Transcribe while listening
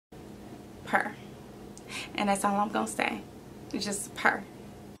purr. And that's all I'm gonna say. It's just purr.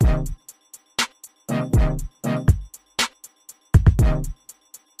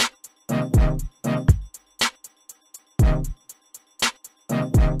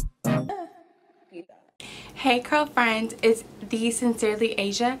 Hey curl friends, it's the Sincerely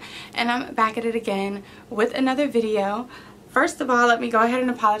Asia, and I'm back at it again with another video. First of all, let me go ahead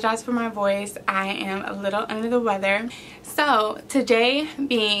and apologize for my voice. I am a little under the weather. So today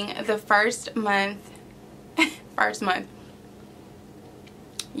being the first month,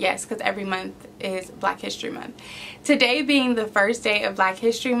 yes, because every month is Black History Month. Today being the first day of Black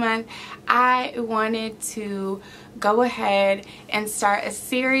History Month, I wanted to go ahead and start a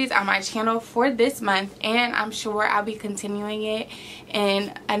series on my channel for this month, and I'm sure I'll be continuing it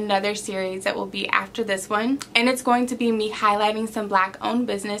in another series that will be after this one. And it's going to be me highlighting some Black owned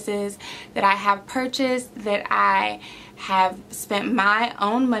businesses that I have purchased, that I have spent my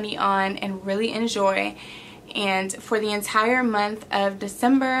own money on and really enjoy. And for the entire month of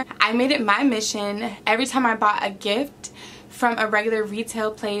December, I made it my mission, every time I bought a gift from a regular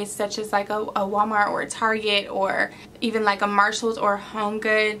retail place such as like a Walmart or a Target or even like a Marshalls or Home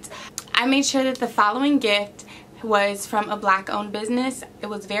Goods, I made sure that the following gift was from a Black owned business. It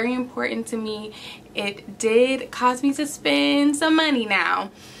was very important to me. It did cause me to spend some money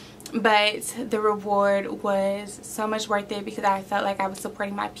now, but the reward was so much worth it because I felt like I was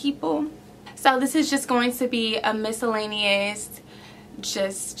supporting my people. So this is just going to be a miscellaneous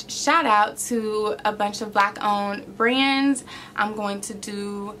just shout out to a bunch of Black owned brands. I'm going to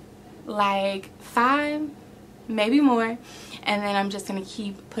do like 5, maybe more, and then I'm just going to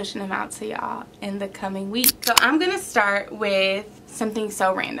keep pushing them out to y'all in the coming week. So I'm going to start with something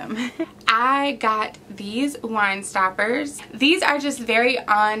so random. I got these wine stoppers. These are just very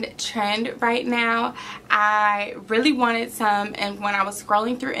on trend right now. I really wanted some, and when I was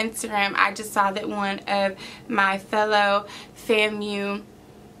scrolling through Instagram, I just saw that one of my fellow FAMU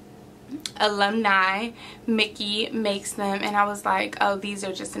alumni, Mickey, makes them, and I was like, oh, these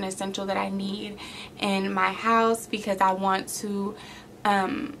are just an essential that I need in my house because I want to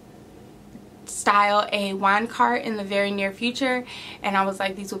style a wine cart in the very near future, and I was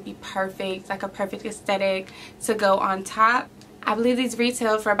like, these would be perfect, like a perfect aesthetic to go on top. I believe these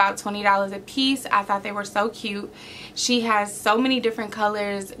retail for about $20 a piece. I thought they were so cute. She has so many different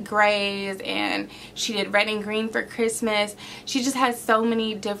colors, grays, and she did red and green for Christmas. She just has so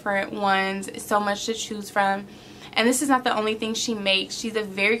many different ones, so much to choose from. And this is not the only thing she makes. She's a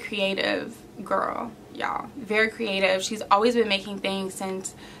very creative girl, y'all. Very creative. She's always been making things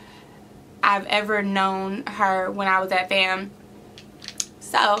since I've ever known her, when I was at FAM.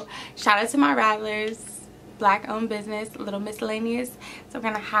 So shout out to my Rattlers, Black owned business, a little miscellaneous. So we're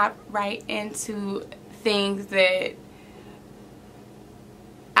gonna hop right into things that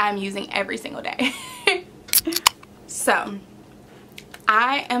I'm using every single day. So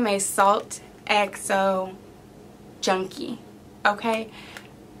I am a Salt XO junkie, okay?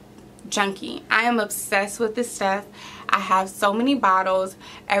 Junkie. I am obsessed with this stuff. I have so many bottles.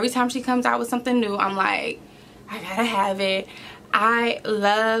 Every time she comes out with something new, I'm like, I gotta have it. I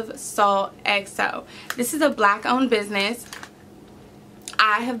love Salt XO. This is a Black owned business.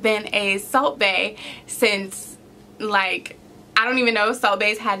 I have been a Salt Bae since, like, I don't even know if Salt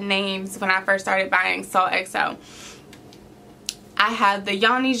Baes had names when I first started buying Salt XO. I have the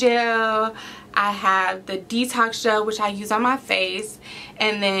Yoni gel, I have the detox gel, which I use on my face,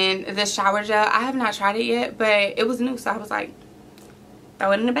 and then the shower gel. I have not tried it yet, but it was new, so I was like,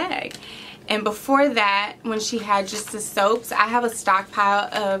 throw it in the bag. And before that, when she had just the soaps, I have a stockpile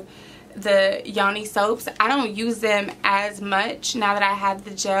of the Yoni soaps. I don't use them as much now that I have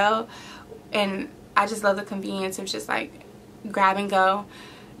the gel, and I just love the convenience of just like grab and go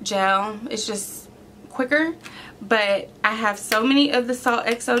gel. It's just quicker. But I have so many of the Salt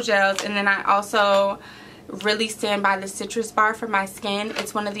XO gels, and then I also really stand by the citrus bar for my skin.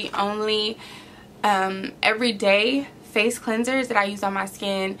 It's one of the only everyday face cleansers that I use on my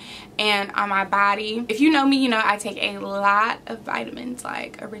skin and on my body. If you know me, you know I take a lot of vitamins,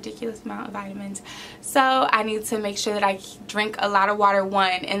 like a ridiculous amount of vitamins. So I need to make sure that I drink a lot of water,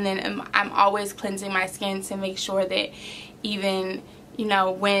 one, and then I'm always cleansing my skin to make sure that even, you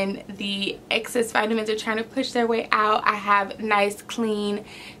know, when the excess vitamins are trying to push their way out, I have nice clean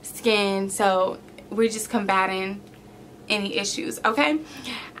skin. So we're just combating any issues, okay?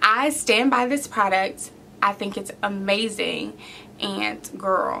 I stand by this product. I think it's amazing, and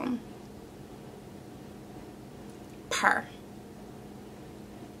girl, purr.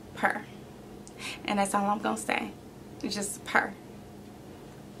 And that's all I'm gonna say. It's just purr.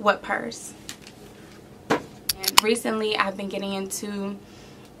 What purrs? And recently I've been getting into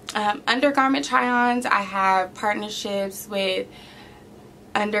undergarment try-ons. I have partnerships with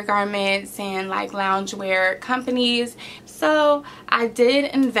undergarments and like loungewear companies. So I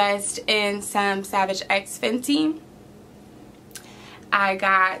did invest in some Savage X Fenty. I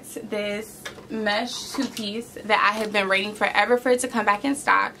got this mesh two-piece that I have been waiting forever for it to come back in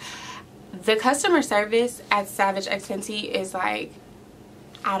stock. The customer service at Savage X Fenty is like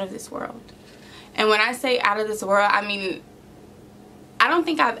out of this world. And when I say out of this world, I mean, I don't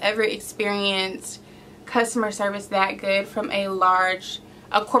think I've ever experienced customer service that good from a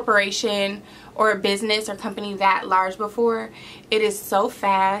corporation or a business or company that large before. It is so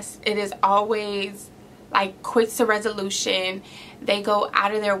fast. It is always like quick to resolution. They go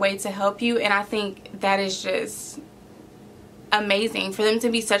out of their way to help you, and I think that is just amazing for them to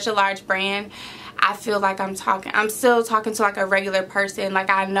be such a large brand. I feel like I'm still talking to like a regular person. Like,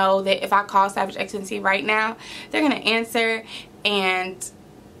 I know that if I call Savage X Fenty right now, they're going to answer and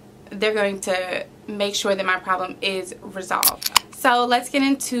they're going to make sure that my problem is resolved. So let's get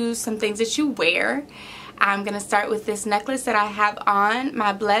into some things that you wear. I'm going to start with this necklace that I have on,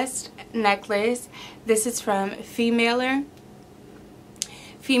 my Blessed necklace. This is from Femailer.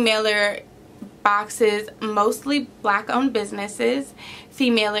 Femailer boxes mostly black-owned businesses.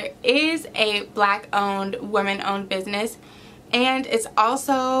 Femailer is a black-owned, women-owned business, and it's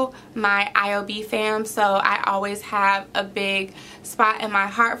also my IOB fam, so I always have a big spot in my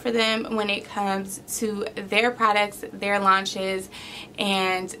heart for them when it comes to their products, their launches,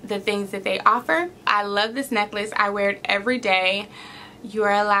 and the things that they offer. I love this necklace. I wear it every day. You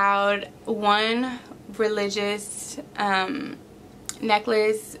are allowed one religious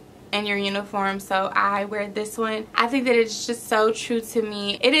necklace in your uniform, so I wear this one. I think that it's just so true to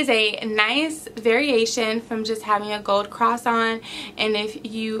me. It is a nice variation from just having a gold cross on, and if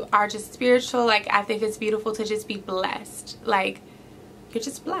you are just spiritual, like, I think it's beautiful to just be blessed. Like, you're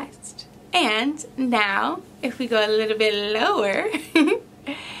just blessed. And now if we go a little bit lower,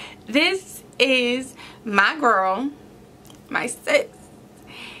 this is my girl, my sis,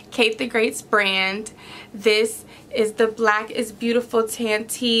 Kate the Great's brand. This is the Black is Beautiful tan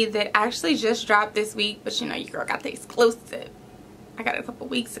tee that actually just dropped this week, but you know, your girl got the exclusive. I got it a couple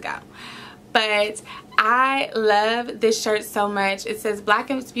weeks ago. But I love this shirt so much. It says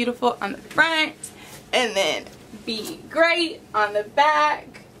Black is Beautiful on the front and then Be Great on the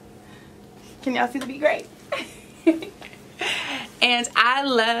back. Can y'all see the Be Great? And I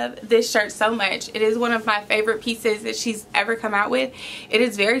love this shirt so much. It is one of my favorite pieces that she's ever come out with. It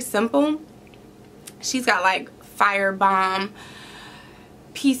is very simple. She's got like firebomb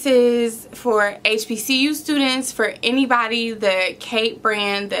pieces for HBCU students, for anybody, the Kate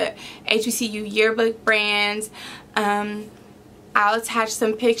brand, the HBCU yearbook brands. I'll attach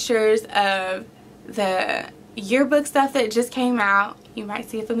some pictures of the yearbook stuff that just came out. You might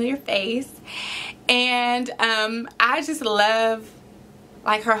see a familiar face. And I just love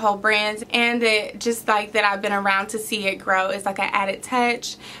like her whole brand, and it just like that I've been around to see it grow. It's like an added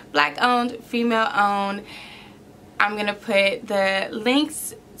touch. Black owned, female owned. I'm gonna put the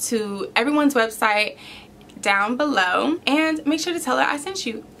links to everyone's website down below, and make sure to tell her I sent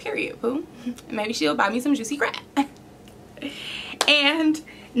you, period, boo. Maybe she'll buy me some juicy crap. And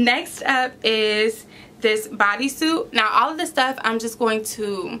next up is this bodysuit. Now all of this stuff I'm just going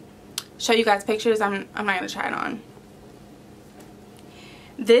to show you guys pictures. I'm not gonna try it on.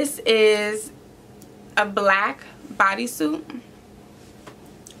 This is a black bodysuit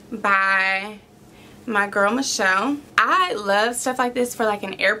by my girl Michelle. I love stuff like this for like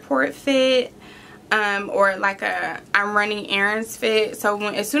an airport fit, or like a I'm running errands fit. So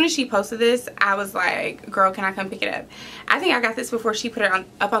as soon as she posted this, I was like, girl, can I come pick it up? I think I got this before she put it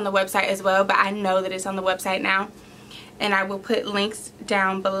up on the website as well, but I know that it's on the website now. And I will put links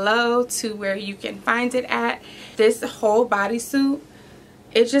down below to where you can find it at. This whole bodysuit,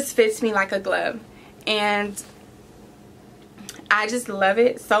 it just fits me like a glove. And I just love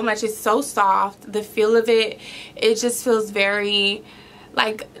it so much. It's so soft. The feel of it, it just feels very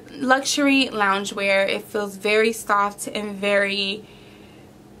like luxury loungewear. It feels very soft and very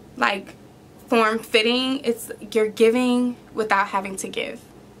like form-fitting. It's, you're giving without having to give.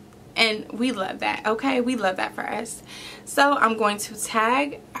 And we love that, okay? We love that for us. So I'm going to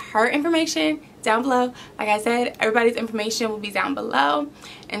tag her information down below. Like I said, everybody's information will be down below.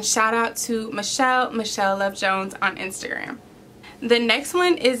 And shout out to Michelle Love Jones on Instagram. The next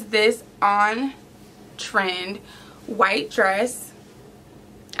one is this on trend white dress.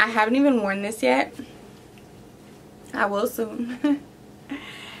 I haven't even worn this yet. I will soon.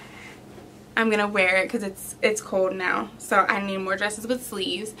 I'm gonna wear it because it's cold now, so I need more dresses with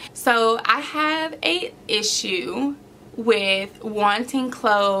sleeves. So I have a issue with wanting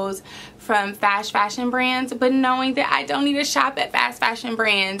clothes from fast fashion brands, but knowing that I don't need to shop at fast fashion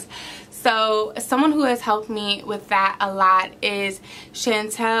brands. So someone who has helped me with that a lot is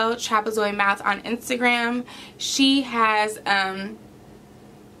Chantel Trapezoid Mouth on Instagram. She has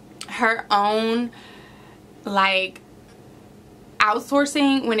her own like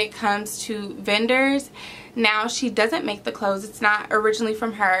outsourcing when it comes to vendors. Now she doesn't make the clothes. It's not originally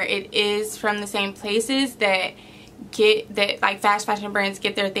from her. It is from the same places that like fast fashion brands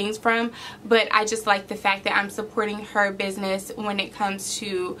get their things from, but I just like the fact that I'm supporting her business when it comes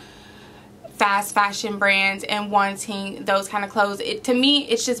to fast fashion brands and wanting those kind of clothes. To me,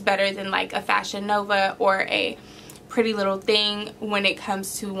 it's just better than like a Fashion Nova or a Pretty Little Thing when it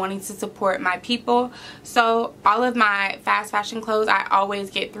comes to wanting to support my people. So all of my fast fashion clothes I always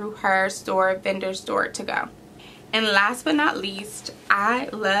get through her store, vendor store to go. And last but not least, I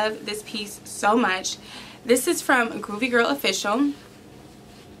love this piece so much. This is from Groovy Girl Official.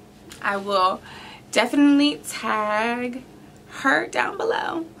 I will definitely tag her down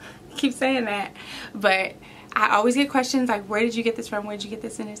below. I keep saying that, but I always get questions like, where did you get this from? Where did you get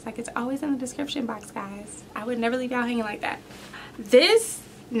this? And it's like, it's always in the description box, guys. I would never leave y'all hanging like that. This,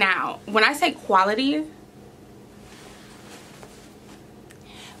 now, when I say quality,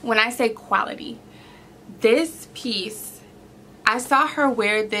 this piece, I saw her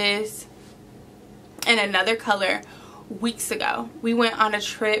wear this in another color weeks ago. We went on a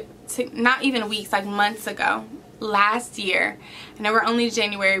trip to, not even weeks, like months ago, last year. I know we're only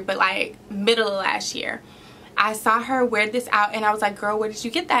January, but like middle of last year. I saw her wear this out and I was like, girl, where did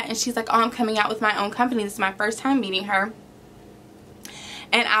you get that? And she's like, oh, I'm coming out with my own company. This is my first time meeting her.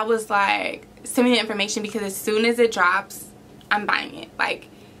 And I was like, send me the information, because as soon as it drops, I'm buying it. Like,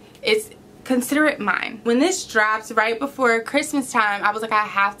 consider it mine. When this drops right before Christmas time, I was like, I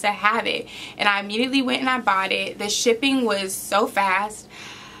have to have it. And I immediately went and I bought it. The shipping was so fast.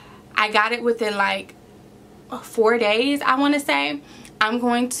 I got it within like 4 days, I want to say. I'm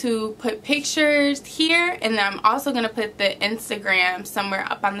going to put pictures here, and then I'm also going to put the Instagram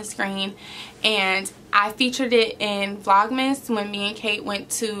somewhere up on the screen. And I featured it in Vlogmas when me and Kate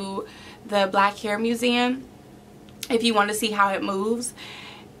went to the Black Hair Museum, if you want to see how it moves.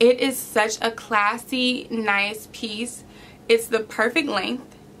 It is such a classy, nice piece. It's the perfect length.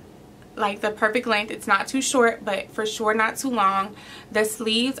 Like the perfect length. It's not too short, but for sure not too long. The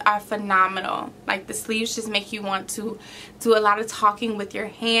sleeves are phenomenal. Like the sleeves just make you want to do a lot of talking with your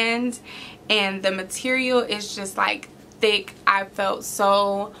hands, and the material is just like thick. I felt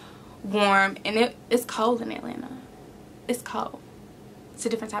so warm, and it's cold in Atlanta. It's cold. It's a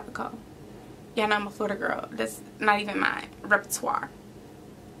different type of cold. Yeah, no, I'm a Florida girl. That's not even my repertoire.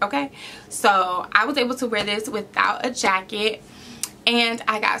 Okay, so I was able to wear this without a jacket, and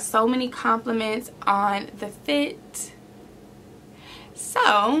I got so many compliments on the fit.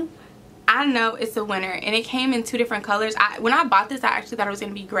 So I know it's a winner, and it came in 2 different colors. When I bought this, I actually thought it was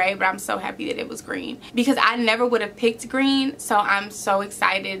going to be gray, but I'm so happy that it was green, because I never would have picked green. So I'm so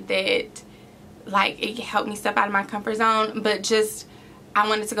excited that like it helped me step out of my comfort zone. But just, I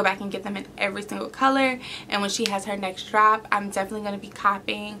wanted to go back and get them in every single color, and when she has her next drop, I'm definitely going to be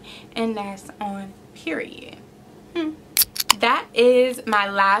copying, and that's on period. That is my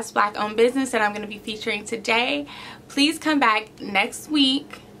last black owned business that I'm going to be featuring today. Please come back next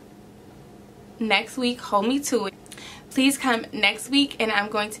week. Hold me to it. Please come next week, and I'm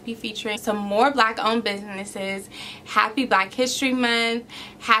going to be featuring some more black owned businesses. Happy Black History Month.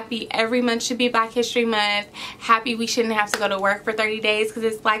 Happy every month should be Black History Month. Happy we shouldn't have to go to work for 30 days because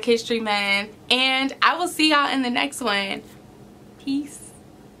it's Black History Month. And I will see y'all in the next one. Peace.